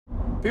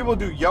People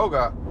do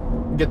yoga,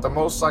 get the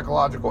most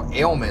psychological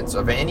ailments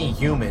of any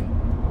human.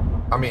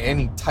 I mean,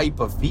 any type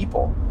of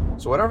people.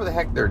 So whatever the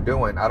heck they're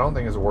doing, I don't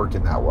think is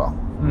working that well.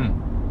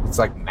 It's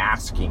like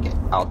masking it.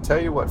 I'll tell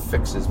you what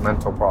fixes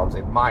mental problems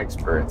in my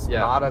experience.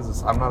 Yeah.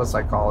 I'm not a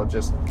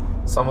psychologist.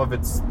 Some of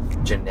it's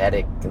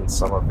genetic, and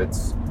some of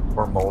it's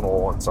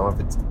hormonal, and some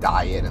of it's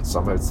diet, and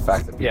some of it's the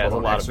fact that people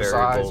don't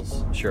exercise. Of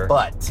variables. Sure.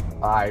 But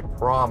I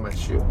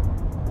promise you,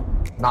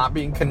 not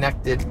being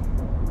connected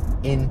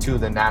into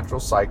the natural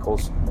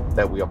cycles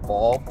that we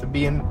evolved to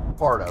be in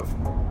part of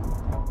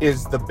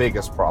is the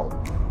biggest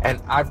problem.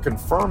 And I've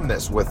confirmed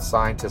this with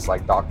scientists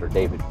like Dr.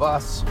 David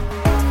Buss.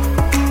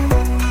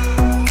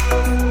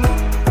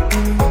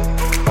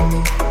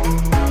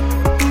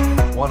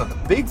 One of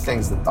the big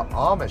things that the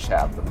Amish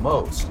have the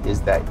most is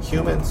that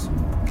humans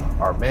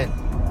are meant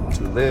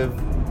to live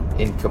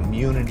in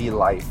community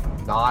life,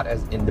 not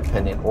as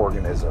independent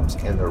organisms.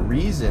 And the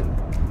reason,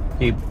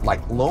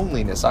 like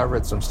loneliness, I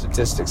read some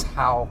statistics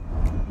how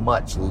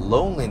much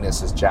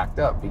loneliness is jacked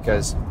up,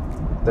 because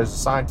there's a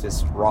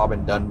scientist,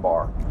 Robin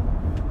Dunbar,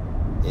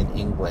 in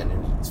England,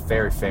 and he's a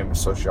very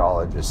famous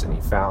sociologist, and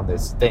he found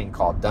this thing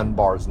called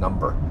Dunbar's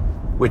number,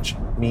 which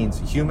means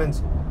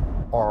humans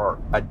are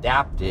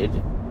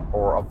adapted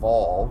or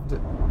evolved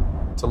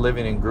to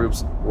living in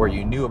groups where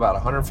you knew about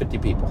 150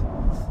 people.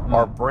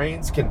 Our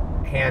brains can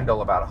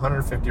handle about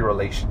 150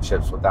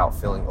 relationships without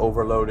feeling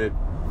overloaded.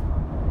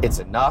 It's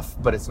enough,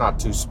 but it's not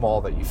too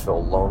small that you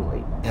feel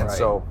lonely. And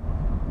so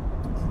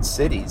in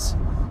cities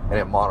and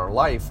in modern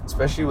life,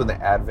 especially with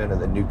the advent of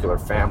the nuclear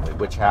family,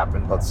 which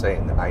happened, let's say,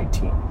 in the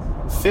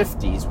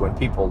 1950s, when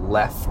people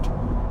left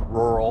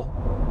rural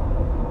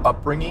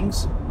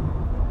upbringings,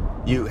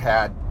 you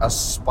had a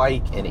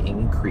spike and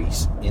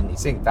increase in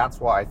these things. That's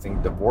why I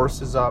think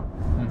divorce is up.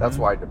 That's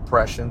why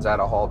depression's at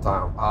a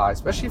all-time high,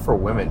 especially for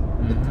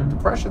women.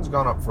 Depression's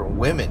gone up for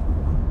women,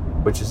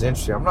 which is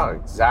interesting. I'm not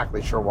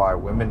exactly sure why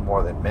women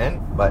more than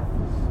men, but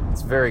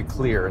it's very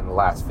clear in the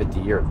last 50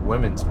 years,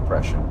 women's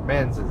depression.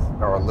 Men's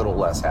are a little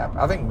less happy.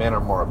 I think men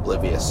are more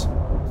oblivious.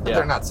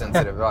 They're not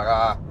sensitive. They're like,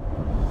 I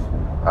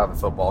have a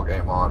football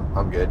game on,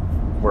 I'm good.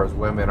 Whereas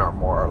women are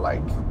more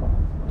like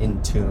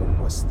in tune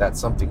with that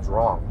something's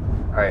wrong.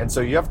 And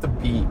so you have to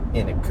be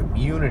in a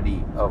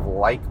community of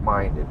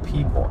like-minded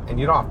people, and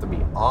you don't have to be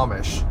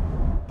Amish,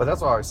 but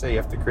that's why I always say you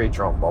have to create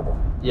your own bubble.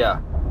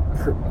 Yeah.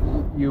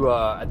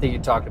 I think you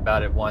talked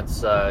about it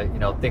once,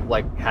 think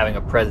like having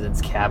a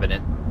president's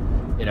cabinet,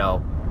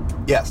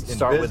 Yes.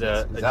 Start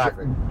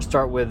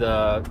with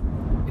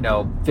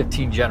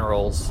 15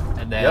 generals,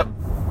 and then,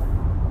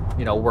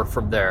 work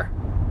from there.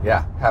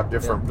 Yeah, have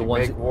different, the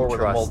ones make war with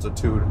a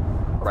multitude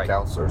of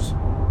counselors.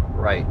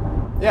 Right.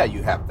 Yeah,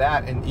 you have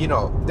that. And,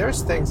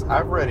 there's things,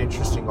 I've read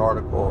interesting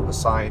article of a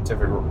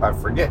scientific, I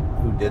forget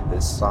who did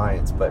this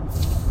science, but,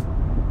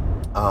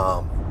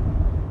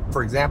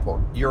 for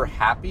example, you're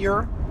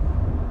happier,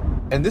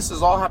 and this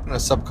is all happening at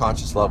a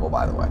subconscious level,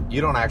 by the way.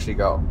 You don't actually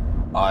go,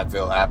 I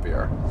feel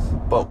happier.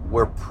 But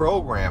we're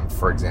programmed,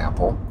 for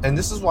example, and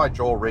this is why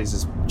Joel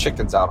raises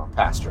chickens out on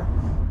pasture,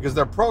 because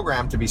they're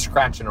programmed to be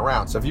scratching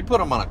around. So if you put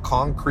them on a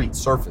concrete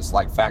surface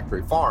like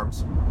factory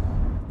farms,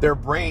 their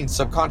brain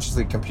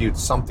subconsciously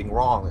computes something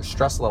wrong. Their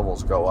stress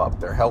levels go up,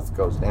 their health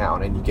goes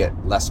down, and you get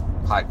less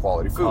high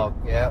quality food.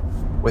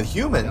 With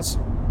humans,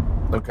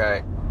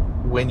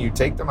 when you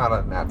take them out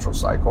of the natural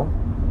cycle,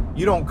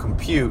 you don't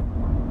compute,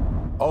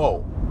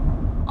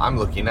 I'm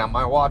looking at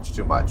my watch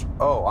too much.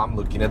 I'm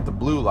looking at the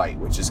blue light,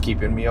 which is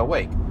keeping me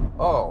awake.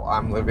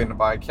 I'm living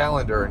by a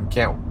calendar and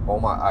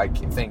I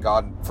can thank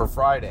God for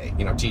Friday,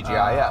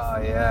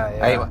 TGIF.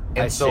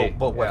 Anyway,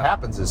 what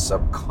happens is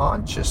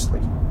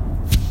subconsciously,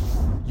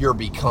 you're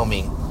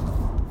becoming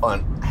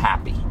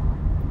unhappy,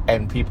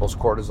 and people's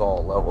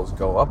cortisol levels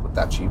go up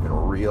without you even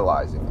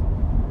realizing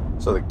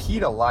it. So the key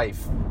to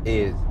life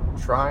is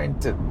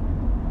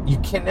you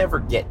can never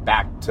get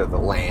back to the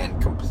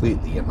land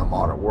completely in the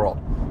modern world,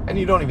 and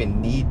you don't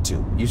even need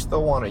to. You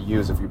still want to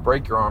use, if you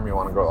break your arm, you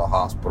want to go to the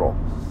hospital,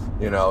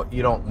 you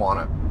don't want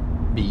to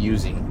be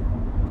using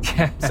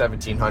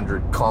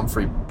 1700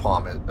 comfrey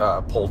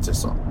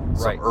poultice on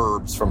some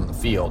herbs from the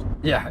field.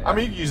 I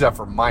mean, you can use that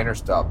for minor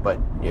stuff, but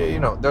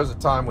there's a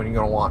time when you're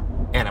going to want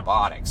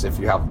antibiotics if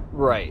you have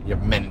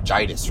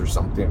meningitis or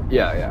something.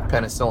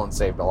 Penicillin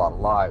saved a lot of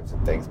lives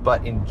and things,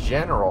 but in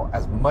general,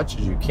 as much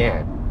as you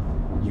can,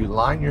 you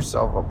line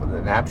yourself up with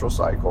the natural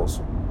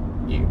cycles.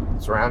 You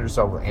surround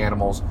yourself with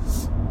animals.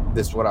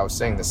 This is what I was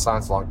saying, this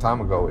science a long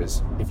time ago,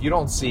 is if you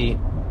don't see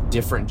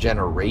different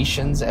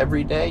generations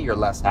every day, you're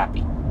less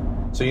happy.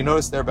 So you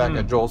notice there back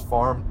at Joel's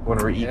farm, when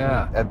we were eating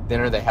at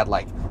dinner, they had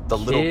like the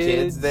little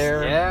kids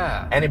there.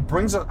 And it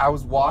brings up, I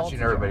was watching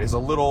everybody. There's a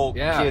little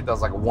kid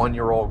that's like a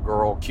 1-year-old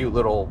girl, cute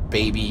little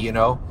baby,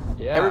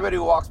 Everybody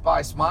who walks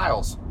by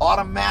smiles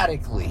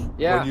automatically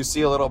when you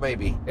see a little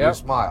baby. You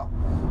smile.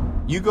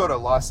 You go to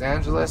Los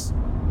Angeles,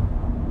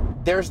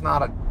 there's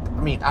not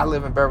I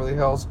live in Beverly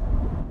Hills.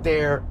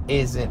 There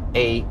isn't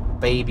a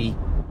baby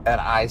that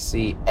I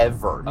see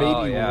ever.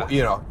 Maybe,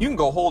 you can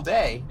go a whole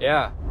day.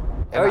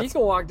 Oh, you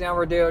can walk down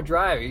Rodeo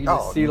Drive. You can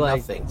just see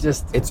nothing.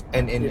 it's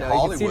and in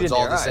Hollywood, it's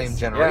all the same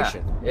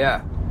generation.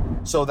 Yeah.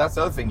 So that's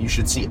the other thing. You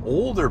should see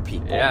older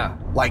people. Yeah.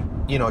 Like,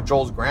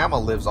 Joel's grandma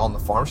lives on the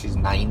farm. She's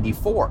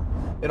 94.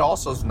 It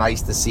also is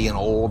nice to see an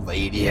old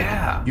lady.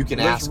 Yeah. You can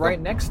lives ask right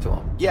them. next to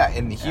him. Yeah,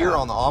 and here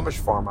on the Amish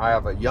farm, I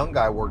have a young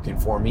guy working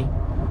for me,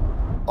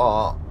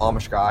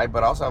 Amish guy,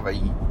 but I also have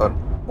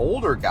an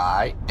older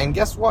guy, and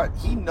guess what?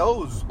 He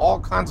knows all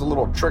kinds of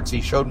little tricks.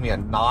 He showed me a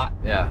knot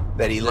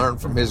that he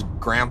learned from his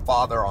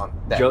grandfather on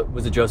that.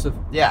 Was it Joseph?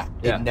 Yeah,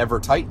 it never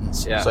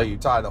tightens. Yeah. So you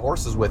tie the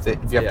horses with it.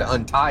 If you have to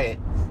untie it,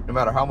 no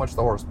matter how much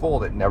the horse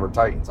pulled, it never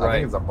tightens. I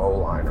think it's a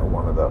bowline or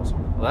one of those.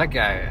 Well, that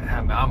guy,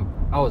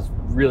 I was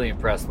really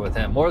impressed with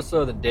him, more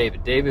so than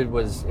David. David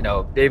was,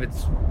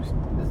 David's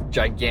this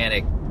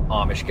gigantic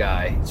Amish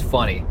guy. He's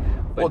funny.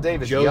 But Well,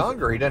 David's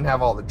younger. He doesn't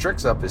have all the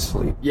tricks up his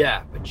sleeve.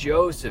 Yeah, but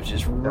Joseph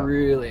just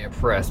really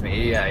impressed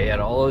me. Yeah, he had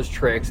all those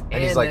tricks.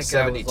 And he's like that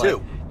guy was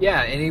 72.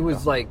 And he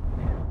was like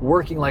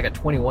working like a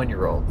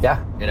 21-year-old.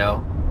 Yeah.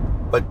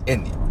 But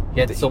he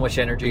had so much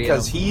energy.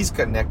 Because he's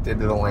connected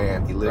to the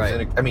land. He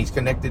lives he's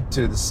connected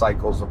to the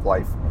cycles of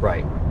life.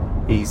 Right.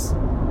 He's,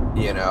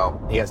 he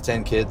has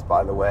 10 kids,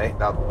 by the way.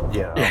 Now,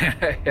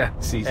 Yeah.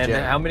 And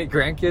how many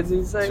grandkids did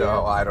he say?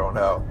 So, I don't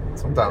know.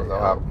 Sometimes they'll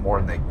have more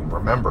than they can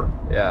remember.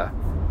 Yeah.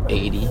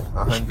 80,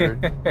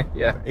 100.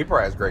 Yeah. He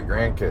probably has great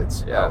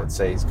grandkids. Yeah. I would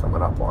say he's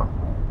coming up on.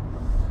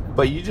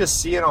 But you just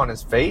see it on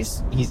his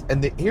face.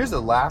 Here's the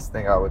last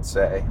thing I would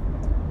say.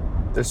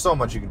 There's so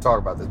much you can talk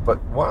about this,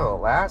 but one of the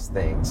last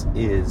things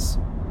is,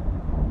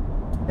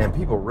 and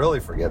people really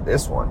forget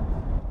this one,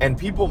 and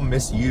people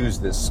misuse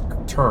this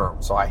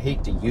term, so I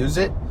hate to use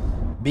it,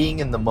 being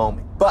in the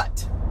moment.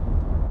 But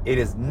it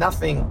is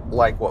nothing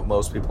like what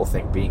most people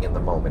think being in the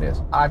moment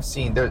is. I've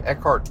seen,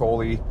 Eckhart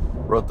Tolle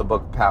wrote the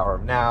book Power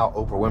of Now.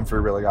 Oprah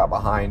Winfrey really got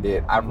behind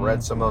it. I've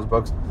read some of those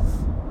books.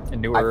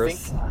 And New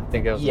Earth. I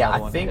think it was another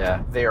one. I think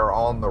they are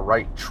on the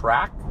right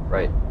track.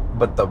 Right.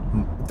 But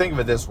think of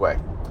it this way.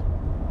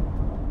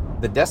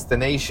 The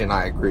destination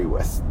I agree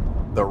with.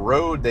 The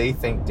road they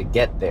think to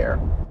get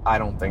there, I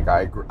don't think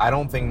I agree. I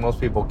don't think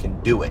most people can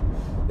do it.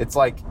 It's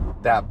like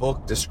that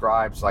book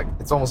describes,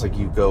 it's almost like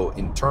you go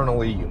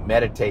internally, you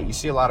meditate. You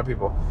see a lot of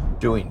people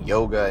doing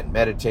yoga and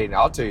meditating.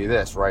 I'll tell you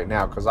this right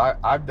now, because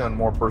I've done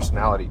more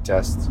personality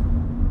tests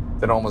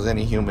than almost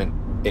any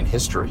human in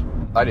history.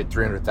 I did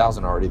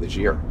 300,000 already this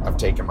year. I've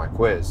taken my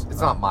quiz.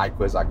 It's not my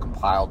quiz. I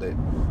compiled it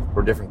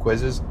for different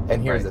quizzes.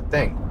 And here's the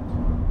thing.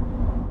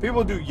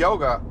 People do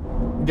yoga,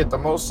 get the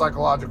most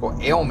psychological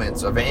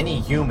ailments of any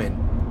human.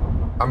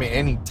 I mean,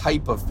 any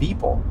type of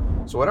people.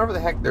 So whatever the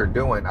heck they're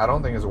doing, I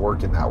don't think is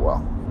working that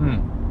well.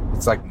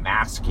 It's like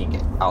masking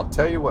it. I'll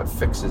tell you what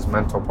fixes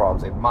mental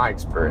problems in my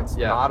experience.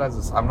 Yeah.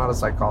 I'm not a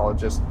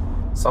psychologist.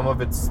 Some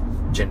of it's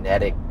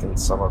genetic and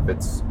some of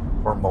it's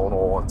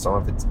hormonal and some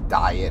of it's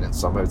diet and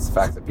some of it's the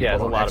fact that people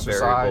don't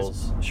exercise. Of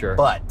variables. Sure.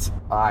 But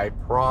I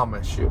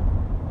promise you,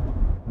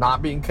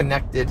 not being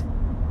connected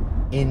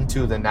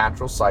into the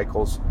natural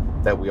cycles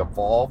that we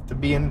evolved to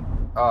be in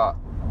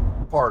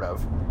part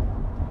of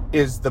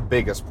is the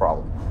biggest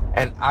problem.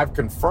 And I've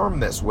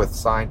confirmed this with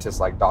scientists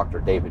like Dr.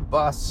 David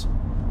Buss,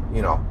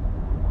 he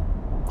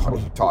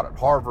taught at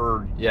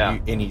Harvard. Yeah.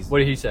 What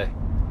did he say?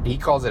 He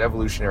calls it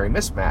evolutionary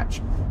mismatch.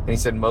 And he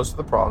said most of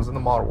the problems in the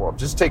modern world,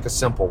 just take a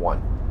simple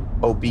one,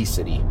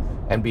 obesity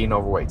and being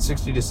overweight.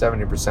 60 to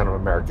 70% of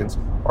Americans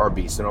are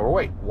obese and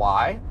overweight.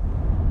 Why?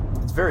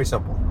 It's very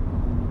simple.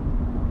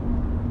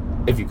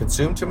 If you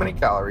consume too many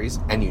calories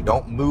and you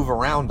don't move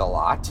around a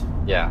lot,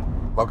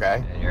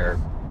 okay,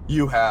 and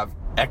you have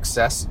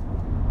excess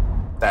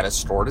that is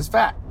stored as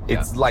fat.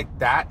 It's like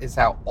that is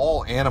how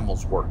all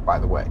animals work, by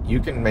the way.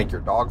 You can make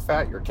your dog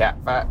fat, your cat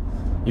fat.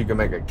 You can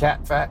make a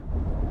cat fat,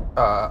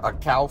 a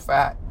cow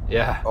fat,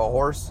 a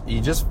horse.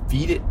 You just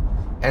feed it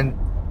and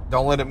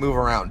don't let it move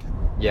around.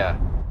 Yeah.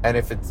 And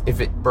if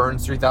it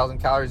burns 3,000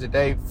 calories a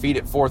day, feed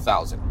it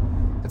 4,000.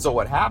 And so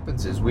what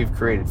happens is we've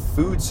created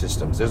food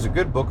systems. There's a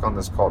good book on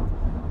this called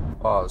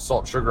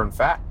Salt, Sugar, and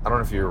Fat. I don't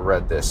know if you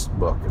read this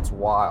book. It's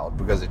wild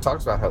because it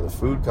talks about how the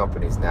food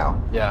companies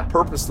now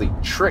purposely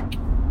trick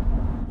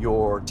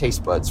your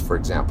taste buds, for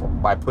example,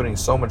 by putting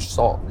so much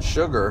salt and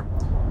sugar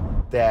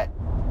that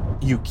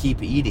you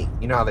keep eating.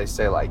 You know how they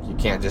say, you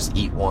can't just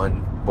eat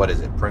one,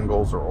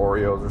 Pringles or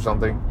Oreos or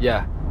something?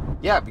 Yeah.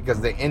 Yeah, because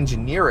they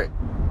engineer it,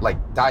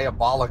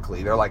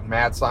 diabolically. They're like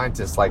mad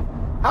scientists.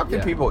 How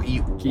can people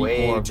eat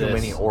way too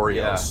many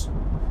Oreos?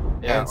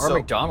 Yeah, or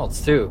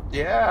McDonald's too.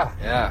 Yeah.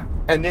 Yeah.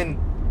 And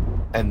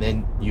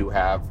then you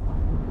have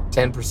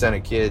 10%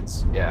 of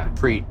kids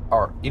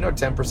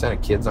 10%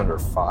 of kids under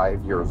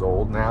 5 years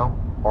old now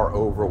are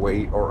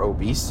overweight or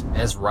obese. And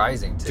it's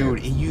rising too. Dude,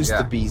 it used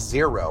to be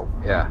 0.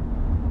 Yeah.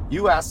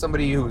 You ask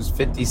somebody who's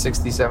 50,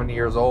 60, 70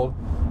 years old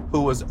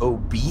who was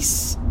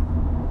obese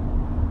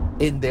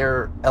in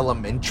their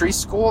elementary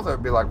school,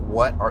 they'd be like,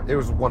 it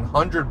was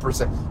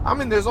 100%. I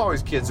mean, there's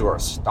always kids who are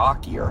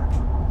stockier.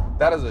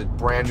 That is a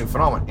brand new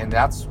phenomenon. And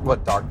that's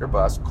what Dr.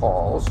 Buss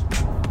calls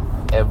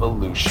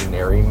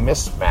evolutionary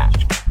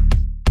mismatch.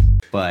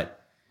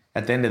 But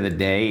at the end of the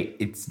day,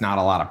 it's not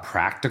a lot of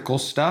practical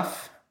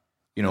stuff.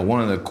 You know,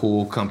 one of the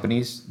cool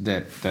companies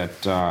that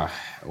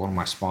one of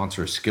my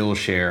sponsors,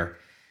 Skillshare,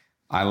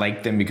 I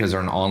like them because they're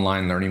an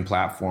online learning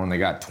platform. They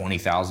got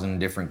 20,000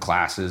 different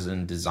classes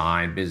in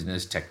design,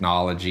 business,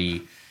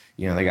 technology.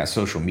 You know, they got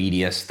social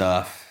media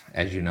stuff.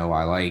 As you know,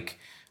 I like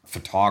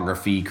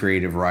photography,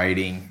 creative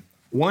writing.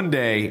 One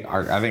day,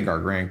 I think our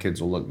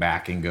grandkids will look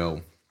back and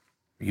go,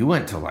 you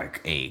went to like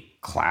a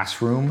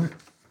classroom,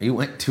 you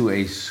went to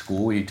a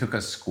school, you took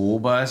a school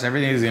bus,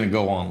 everything is going to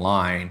go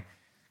online.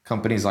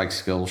 Companies like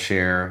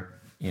Skillshare,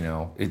 you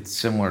know, it's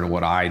similar to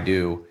what I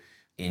do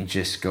in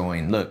just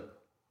going, look,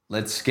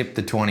 let's skip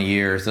the 20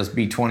 years. Let's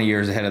be 20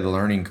 years ahead of the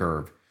learning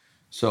curve.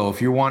 So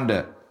if you want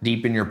to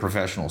deepen your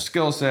professional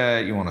skill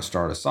set, you want to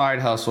start a side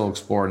hustle,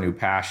 explore a new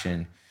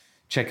passion,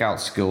 check out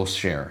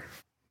Skillshare.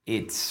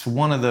 It's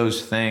one of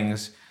those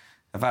things,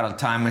 if I had a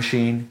time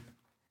machine,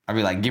 I'd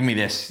be like, give me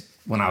this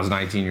when I was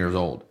 19 years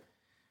old.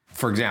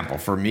 For example,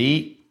 for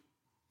me,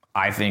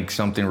 I think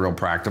something real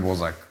practical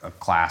is like a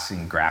class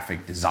in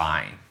graphic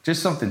design.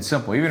 Just something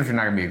simple, even if you're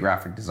not going to be a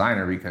graphic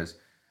designer, because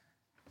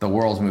the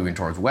world's moving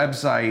towards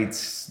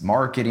websites,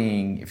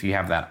 marketing. If you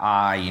have that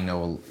eye, you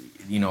know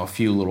a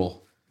few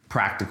little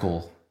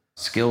practical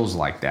skills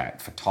like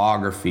that.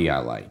 Photography, I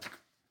like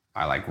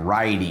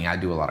writing. I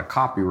do a lot of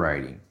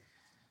copywriting.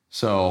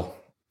 So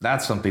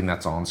that's something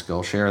that's on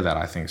Skillshare that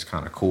I think is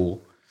kind of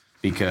cool,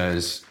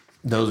 because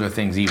those are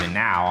things even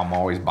now I'm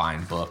always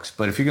buying books.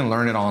 But if you can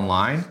learn it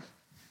online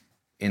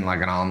in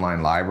like an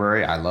online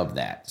library, I love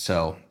that.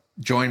 So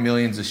join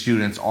millions of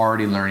students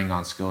already learning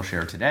on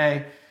Skillshare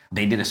today.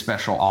 They did a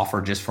special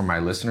offer just for my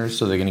listeners.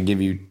 So they're going to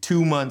give you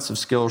 2 months of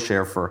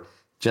Skillshare for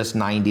just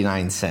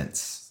 99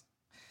 cents.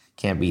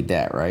 Can't beat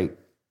that, right?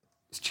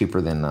 It's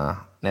cheaper than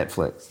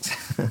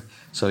Netflix.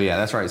 So yeah,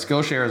 that's right.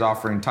 Skillshare is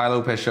offering Tai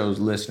Lopez Show's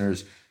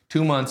listeners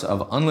 2 months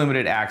of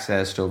unlimited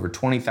access to over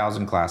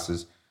 20,000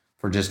 classes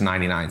for just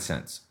 99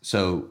 cents.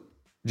 So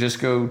just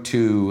go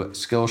to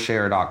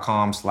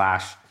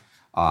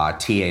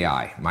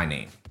Skillshare.com/TAI, my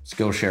name.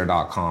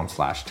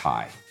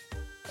 Skillshare.com/Tai.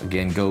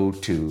 Again, go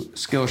to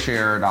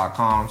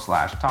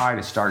Skillshare.com/Tai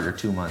to start your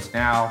 2 months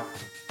now.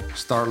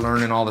 Start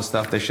learning all the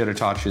stuff they should have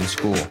taught you in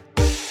school.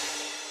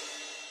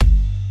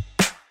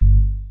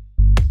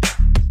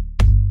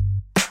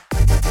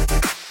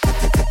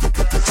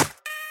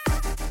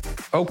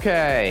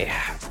 Okay,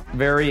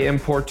 very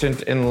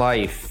important in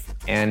life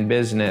and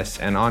business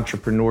and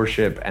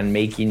entrepreneurship and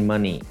making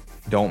money.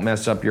 Don't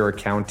mess up your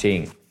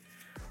accounting.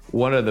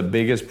 One of the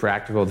biggest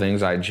practical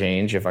things I'd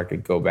change if I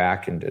could go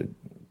back and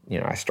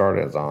I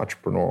started as an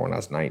entrepreneur when I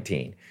was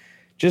 19.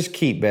 Just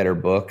keep better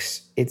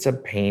books. It's a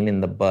pain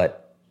in the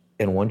butt.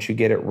 And once you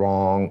get it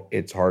wrong,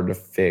 it's hard to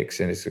fix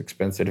and it's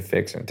expensive to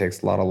fix and it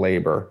takes a lot of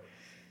labor.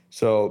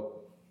 So,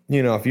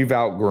 if you've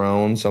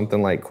outgrown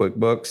something like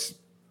QuickBooks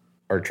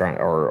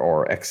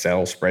or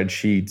Excel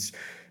spreadsheets,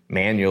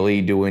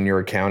 manually doing your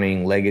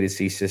accounting,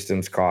 legacy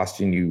systems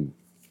costing you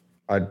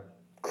a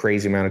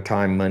crazy amount of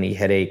time, money,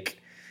 headache,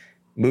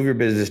 move your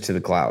business to the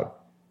cloud.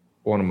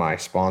 One of my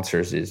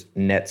sponsors is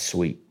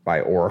NetSuite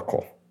by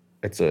Oracle.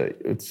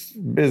 It's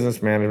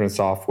business management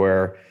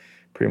software,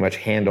 pretty much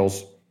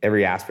handles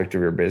every aspect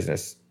of your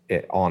business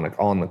on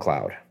the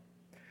cloud.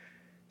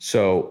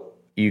 So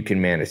you can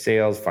manage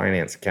sales,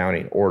 finance,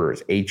 accounting,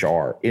 orders,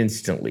 HR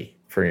instantly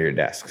from your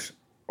desks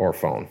or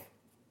phone.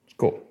 It's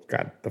cool.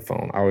 Got the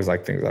phone. I always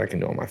like things that I can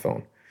do on my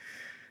phone.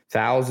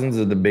 Thousands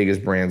of the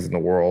biggest brands in the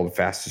world,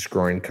 fastest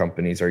growing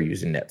companies are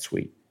using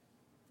NetSuite.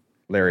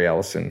 Larry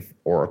Ellison,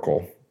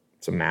 Oracle.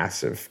 It's a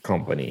massive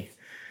company.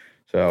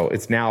 So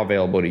it's now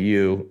available to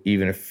you,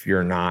 even if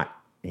you're not,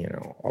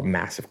 a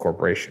massive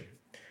corporation.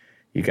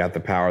 You got the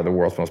power of the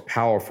world's most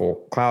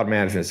powerful cloud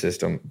management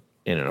system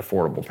in an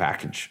affordable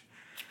package.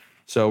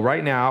 So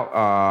right now,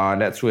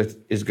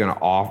 NetSuite's going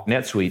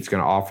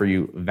to offer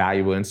you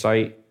valuable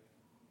insight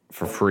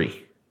for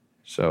free.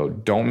 So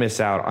don't miss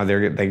out on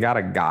they got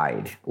a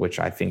guide, which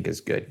I think is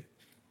good.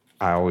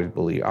 I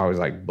always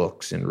like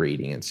books and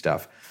reading and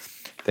stuff.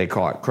 They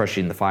call it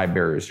Crushing the 5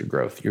 Barriers to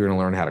Growth. You're going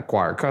to learn how to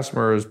acquire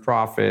customers,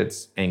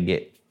 profits, and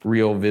get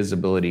real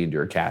visibility into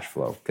your cash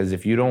flow. Because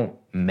if you don't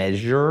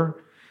measure,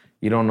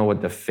 you don't know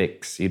what to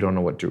fix. You don't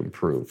know what to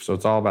improve. So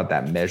it's all about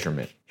that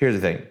measurement. Here's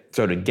the thing.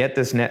 So to get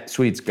this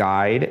NetSuite's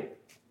guide,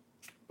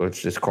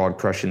 which is called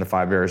Crushing the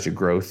 5 Barriers to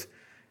Growth,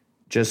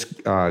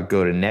 just go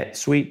to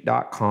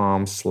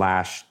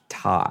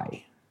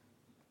netsuite.com/Tai.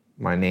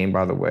 My name,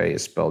 by the way,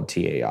 is spelled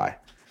TAI.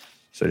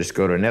 So just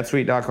go to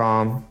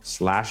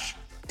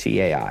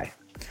netsuite.com/TAI.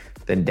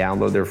 Then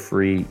download their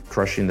free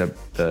Crushing the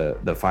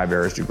 5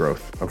 Barriers to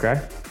Growth, okay?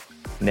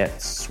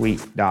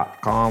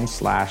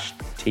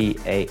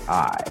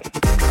 netsuite.com/TAI.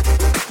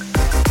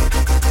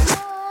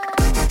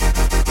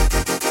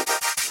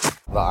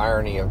 The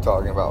irony of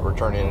talking about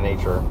returning to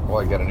nature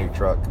while I get a new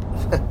truck.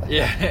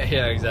 Yeah,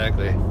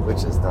 exactly.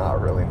 Which is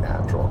not really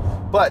natural.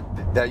 But,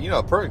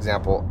 perfect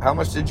example, how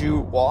much did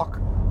you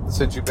walk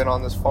since you've been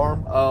on this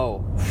farm? Oh,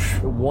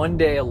 one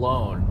day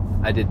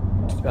alone, I did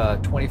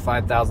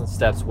 25,000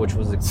 steps, which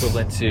was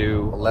equivalent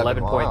to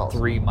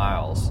 11.3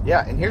 miles.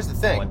 Yeah, and here's the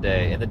thing. One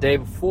day. And the day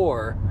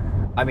before,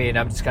 I mean,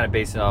 I'm just kind of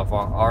basing it off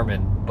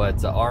Armin,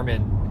 but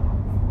Armin,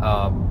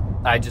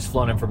 I had just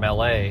flown in from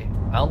LA.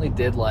 I only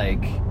did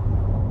like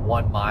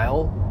 1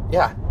 mile.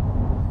 Yeah.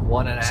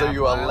 1.5 So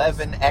you miles.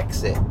 11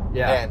 exit.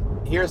 Yeah.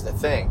 And here's the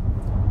thing.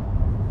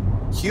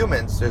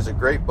 Humans, there's a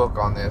great book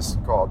on this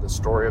called The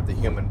Story of the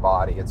Human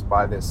Body. It's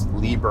by this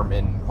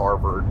Lieberman,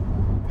 Harvard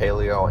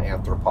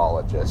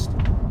paleoanthropologist.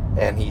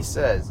 And he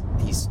says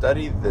he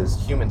studied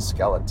this human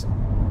skeleton.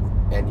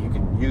 And you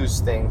can use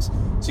things.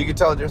 So you can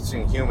tell the difference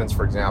between humans,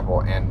 for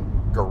example,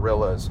 and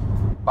gorillas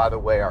by the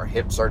way our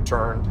hips are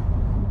turned,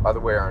 by the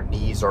way our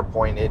knees are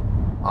pointed.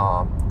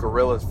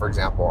 Gorillas, for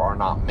example, are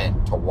not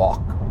meant to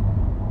walk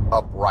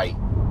upright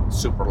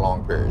super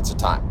long periods of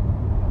time.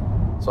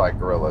 So like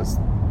gorillas,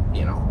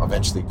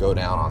 eventually go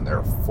down on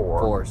their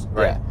fours.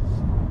 Right.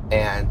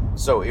 Yeah. And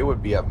so it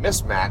would be a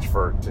mismatch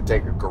to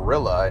take a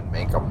gorilla and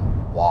make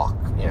them walk,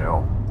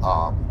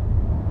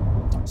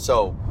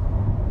 So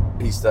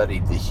he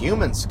studied the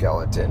human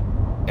skeleton,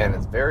 and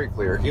it's very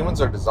clear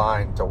humans are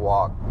designed to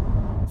walk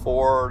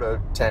 4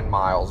 to 10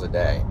 miles a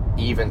day,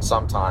 even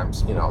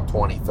sometimes,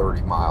 20,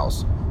 30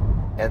 miles.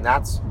 And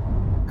that's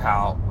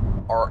how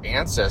our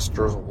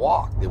ancestors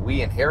walked, that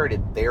we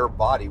inherited their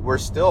body. We're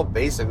still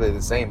basically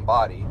the same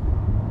body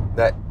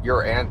that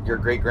your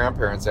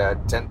great-grandparents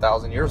had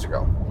 10,000 years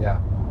ago.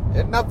 Yeah.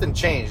 And nothing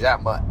changed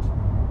that much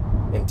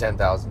in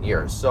 10,000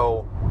 years.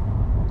 So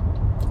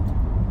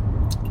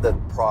the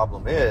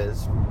problem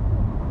is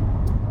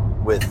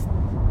with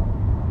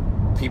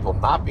people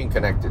not being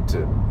connected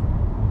to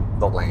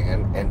the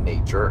land and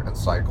nature and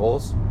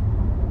cycles,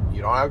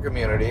 you don't have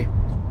community,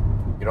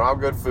 you don't have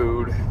good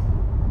food,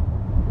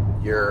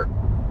 you're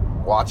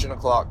watching a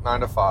clock 9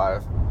 to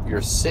 5,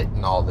 you're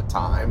sitting all the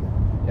time,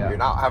 you're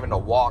not having to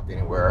walk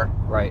anywhere.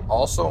 Right.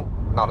 Also,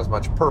 not as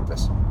much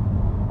purpose.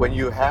 When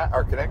you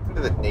are connected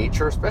to the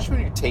nature, especially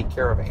when you take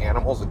care of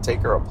animals and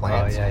take care of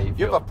plants,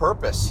 you have a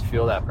purpose. You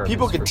feel that purpose.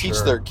 People can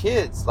teach their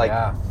kids. Like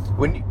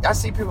when I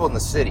see people in the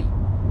city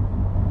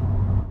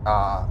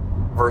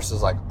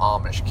versus like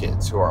Amish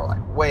kids who are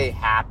like way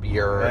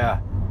happier. Yeah.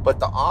 But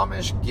the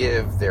Amish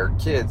give their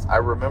kids. I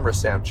remember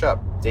Sam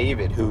Chupp,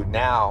 David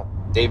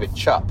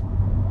Chupp. I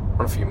don't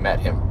know if you met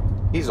him.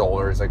 He's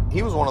older.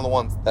 He was one of the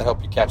ones that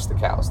helped you catch the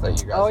cows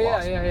that you guys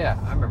lost. Yeah.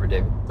 I remember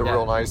David. The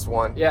real nice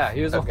one. Yeah,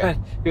 he was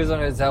one. He was one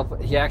of his help.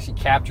 He actually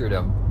captured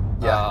him.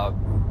 Yeah.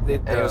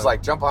 And he was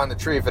like, "Jump on the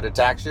tree if it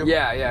attacks you."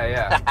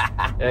 Yeah.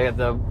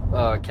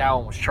 The cow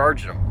almost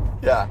charged him.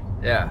 Yeah.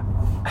 Yeah.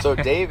 So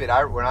David,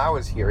 when I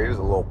was here, he was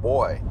a little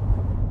boy,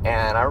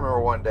 and I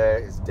remember one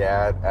day his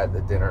dad at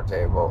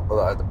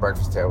the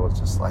breakfast table was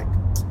just like,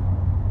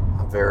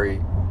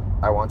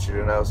 I want you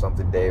to know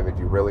something, David.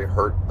 You really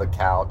hurt the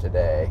cow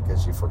today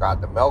because you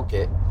forgot to milk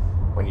it.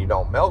 When you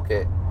don't milk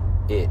it,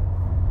 it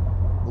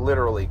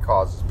literally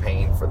causes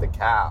pain for the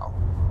cow.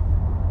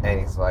 And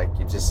he's like,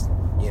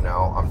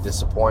 I'm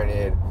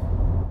disappointed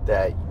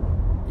that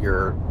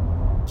you're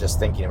just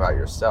thinking about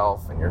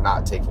yourself and you're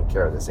not taking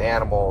care of this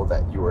animal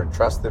that you were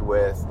entrusted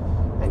with,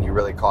 and you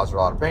really caused her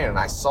a lot of pain. And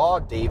I saw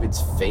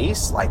David's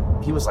face, like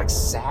he was like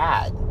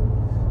sad.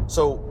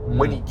 So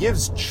when he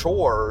gives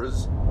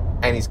chores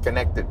and he's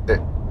connected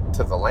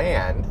to the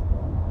land,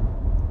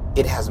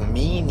 it has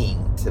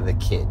meaning to the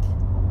kid.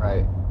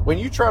 Right. When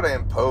you try to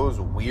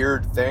impose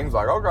weird things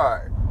like,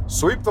 okay,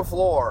 sweep the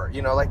floor,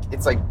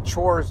 it's like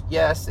chores.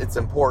 Yes, it's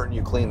important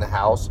you clean the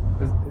house,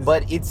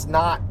 but it's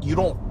not, you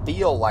don't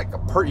feel like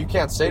you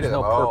can't say to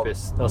them,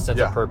 purpose, no sense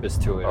of purpose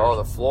to it. Oh,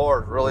 the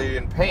floor is really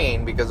in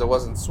pain because it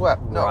wasn't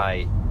swept. No.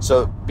 Right.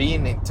 So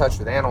being in touch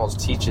with animals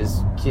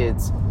teaches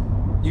kids.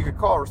 You could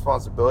call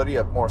responsibility.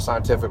 A more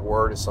scientific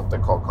word is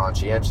something called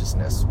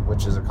conscientiousness,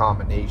 which is a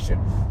combination.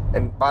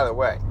 And by the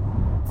way,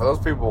 for those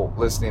people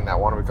listening that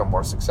want to become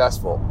more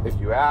successful, if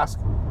you ask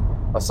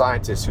a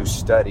scientist who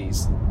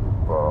studies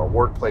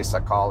workplace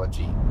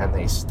psychology and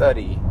they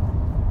study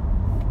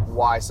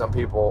why some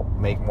people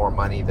make more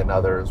money than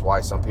others, why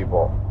some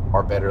people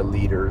are better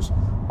leaders,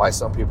 why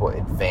some people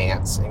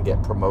advance and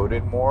get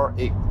promoted more,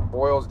 it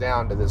boils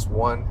down to this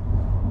one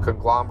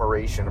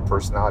conglomeration of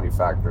personality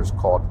factors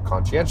called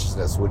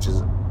conscientiousness, which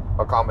is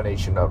a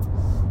combination of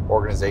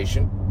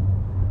organization,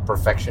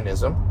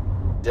 perfectionism,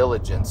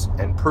 diligence,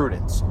 and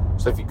prudence.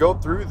 So if you go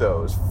through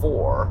those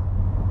 4,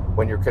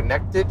 when you're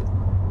connected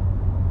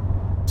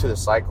to the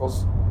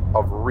cycles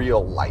of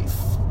real life,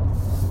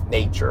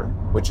 nature,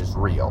 which is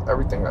real,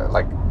 everything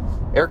like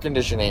air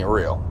conditioning ain't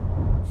real.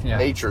 Yeah.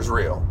 Nature's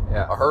real.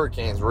 Yeah. A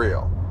hurricane's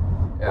real.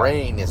 Yeah.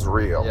 Rain is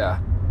real. Yeah.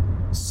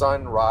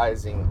 Sun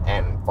rising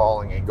and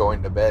falling and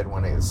going to bed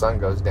when the sun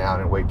goes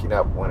down and waking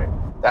up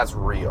that's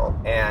real.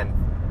 And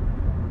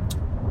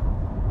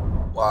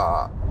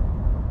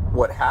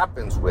what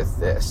happens with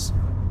this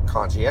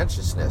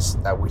conscientiousness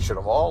that we should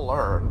have all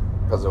learned,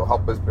 because it'll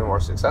help us be more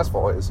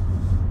successful, is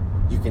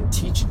you can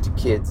teach it to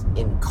kids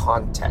in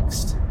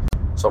context.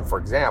 So for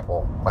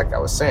example, like I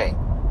was saying,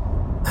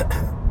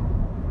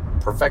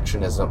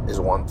 perfectionism is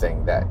one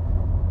thing that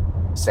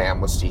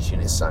Sam was teaching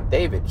his son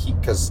David,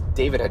 because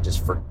David had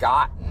just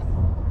forgotten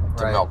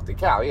to Right. milk the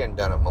cow. He hadn't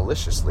done it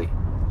maliciously.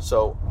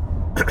 So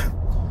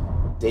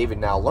David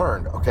now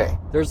learned, okay,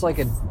 There's like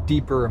a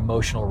deeper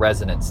emotional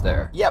resonance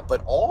there. yeah,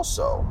 but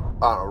also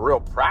on a real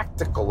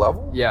practical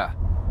level, Yeah.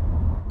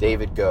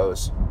 David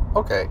goes,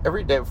 okay,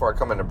 every day before I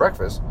come into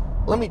breakfast,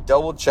 let me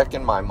double check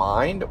in my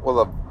mind with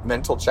a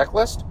mental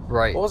checklist.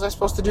 Right. What was I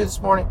supposed to do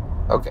this morning?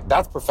 Okay,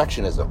 that's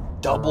perfectionism.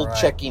 Double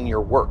checking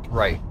your work.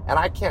 Right. And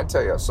I can't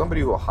tell you,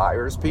 somebody who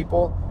hires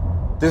people,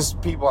 there's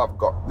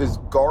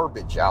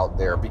garbage out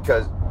there,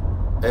 because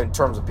in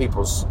terms of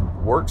people's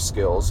work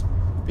skills,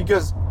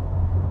 because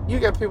you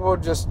get people who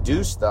just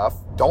do stuff,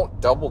 don't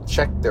double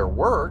check their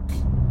work,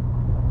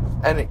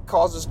 and it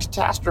causes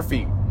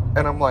catastrophe.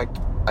 And I'm like,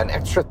 an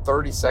extra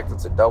 30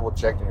 seconds of double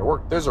checking your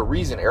work. There's a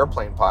reason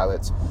airplane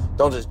pilots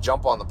don't just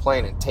jump on the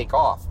plane and take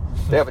off.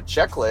 They have a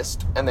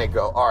checklist and they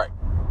go, all right,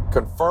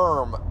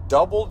 confirm,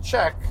 double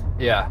check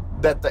Yeah.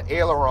 that the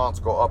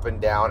ailerons go up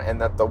and down and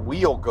that the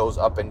wheel goes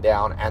up and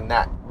down and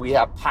that we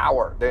have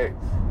power.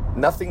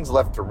 Nothing's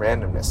left to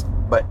randomness.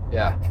 But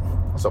Yeah.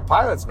 so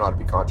pilots know how to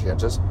be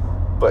conscientious,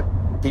 but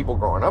people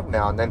growing up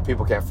now, and then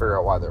people can't figure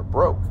out why they're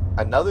broke.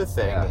 Another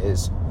thing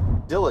is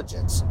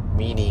diligence,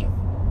 meaning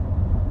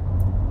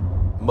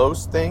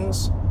most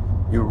things,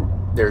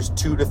 there's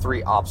 2 to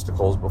 3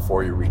 obstacles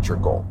before you reach your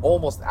goal.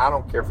 Almost, I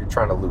don't care if you're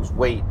trying to lose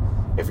weight,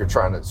 if you're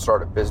trying to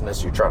start a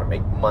business, you're trying to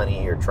make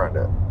money, you're trying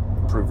to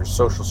improve your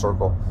social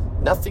circle.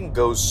 Nothing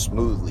goes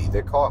smoothly.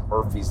 They call it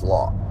Murphy's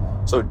Law.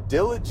 So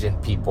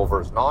diligent people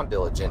versus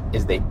non-diligent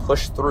is they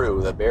push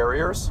through the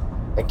barriers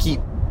and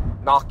keep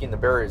knocking the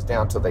barriers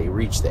down till they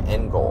reach the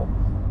end goal.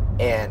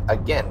 And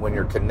again, when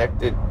you're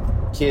connected,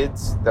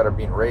 kids that are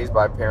being raised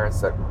by parents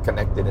that are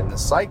connected in the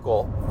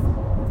cycle,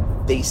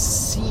 they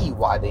see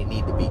why they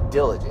need to be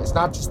diligent. It's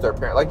not just their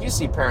parent. Like you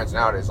see parents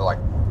nowadays are like,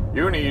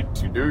 you need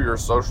to do your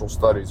social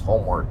studies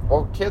homework.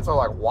 Well, kids are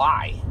like,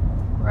 why?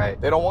 Right.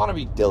 They don't want to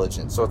be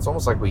diligent. So it's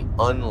almost like we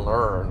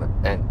unlearn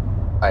and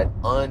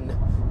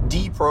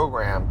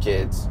deprogram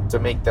kids to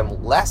make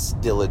them less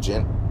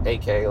diligent,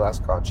 aka less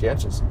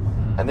conscientious.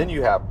 And then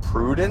you have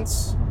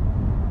prudence,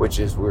 which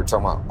is, we were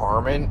talking about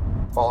Armin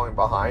following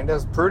behind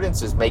us.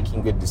 Prudence is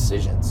making good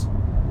decisions.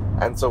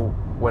 And so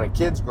when a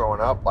kid's growing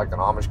up, like an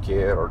Amish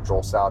kid or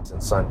Joel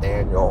Salatin's son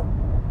Daniel,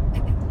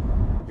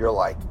 you're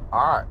like,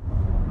 all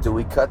right, do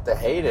we cut the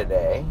hay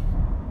today?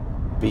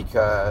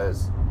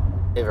 Because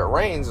if it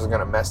rains, it's going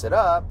to mess it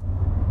up.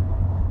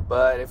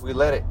 But if we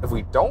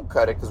don't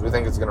cut it because we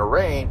think it's going to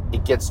rain,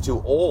 it gets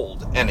too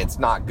old and it's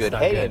not good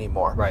hay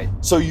anymore. Right.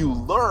 So you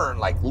learn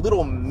like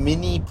little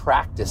mini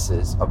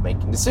practices of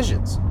making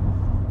decisions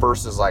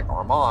versus like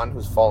Armand,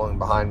 who's following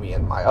behind me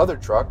in my other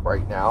truck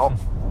right now,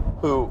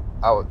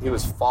 he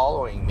was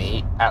following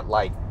me at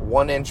like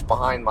 1 inch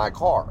behind my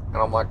car. And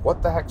I'm like,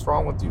 what the heck's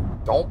wrong with you?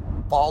 Don't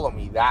follow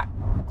me that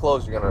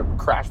close. You're going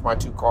to crash my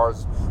 2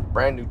 cars,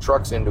 brand new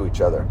trucks into each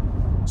other.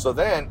 So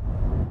then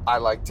I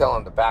like tell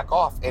him to back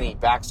off, and he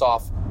backs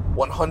off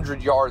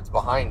 100 yards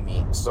behind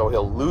me, so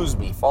he'll lose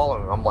me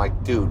following him. I'm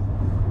like, dude,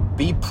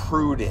 be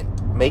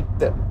prudent. Make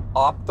the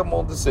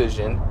optimal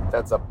decision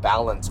that's a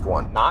balanced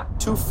one. Not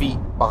 2 feet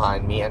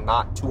behind me and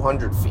not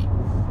 200 feet.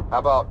 How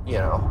about,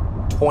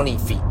 20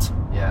 feet?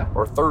 Yeah.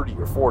 Or 30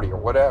 or 40 or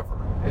whatever.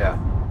 Yeah.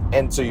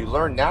 And so you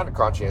learn now to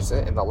conscientious,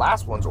 and the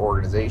last one's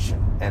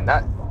organization. And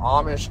that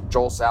Amish,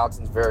 Joel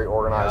Salatin's very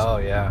organized. Oh,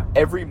 yeah.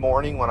 Every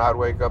morning when I'd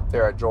wake up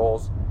there at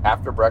Joel's,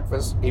 after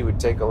breakfast, he would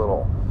take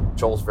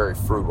Joel's very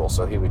frugal,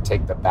 so he would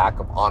take the back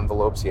of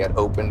envelopes he had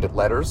opened at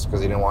letters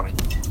because he didn't want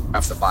to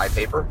have to buy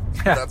paper.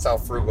 That's how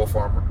frugal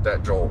farmer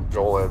that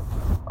Joel is.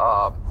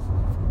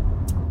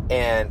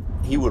 And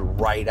he would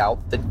write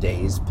out the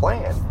day's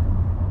plan.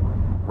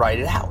 Write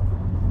it out.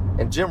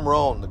 And Jim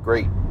Rohn, the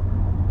great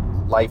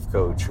life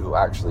coach who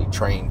actually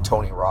trained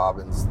Tony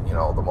Robbins,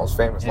 the most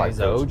famous life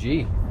coach.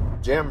 He's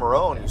OG. Jim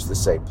Rohn used to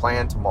say,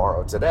 plan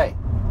tomorrow today.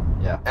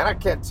 Yeah. And I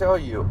can't tell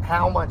you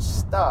how much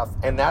stuff,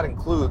 and that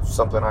includes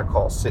something I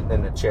call sitting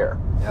in a chair.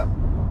 Yeah.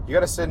 You got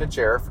to sit in a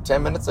chair for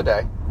 10 minutes a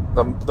day.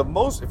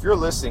 If you're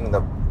listening,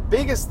 the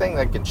biggest thing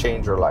that can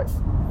change your life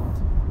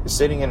is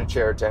sitting in a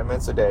chair 10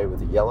 minutes a day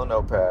with a yellow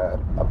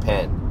notepad, a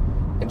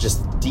pen, and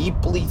just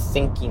deeply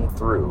thinking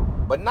through,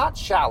 but not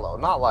shallow,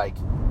 not like,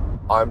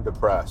 I'm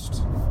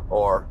depressed,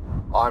 or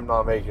I'm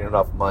not making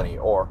enough money,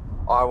 or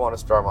I want to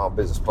start my own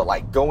business, but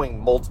like going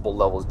multiple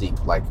levels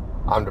deep, like,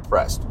 I'm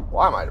depressed.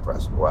 Why am I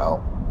depressed? Well,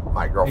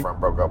 my girlfriend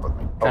broke up with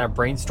me. Kind of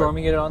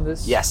brainstorming it on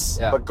this? Yes,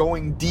 Yeah. but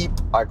going deep,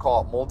 I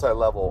call it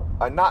multi-level.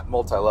 Not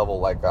multi-level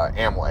like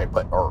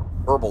Amway, or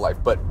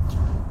Herbalife, but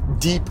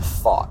deep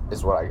thought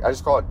is what I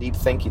just call it. Deep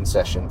thinking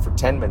session for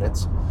 10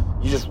 minutes.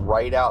 You just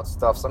write out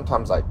stuff.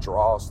 Sometimes I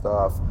draw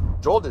stuff.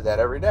 Joel did that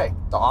every day.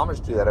 The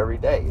Amish do that every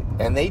day,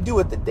 and they do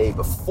it the day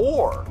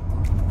before,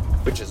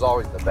 which is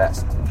always the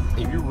best.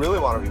 If you really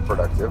want to be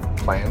productive,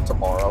 plan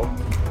tomorrow,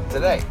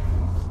 today.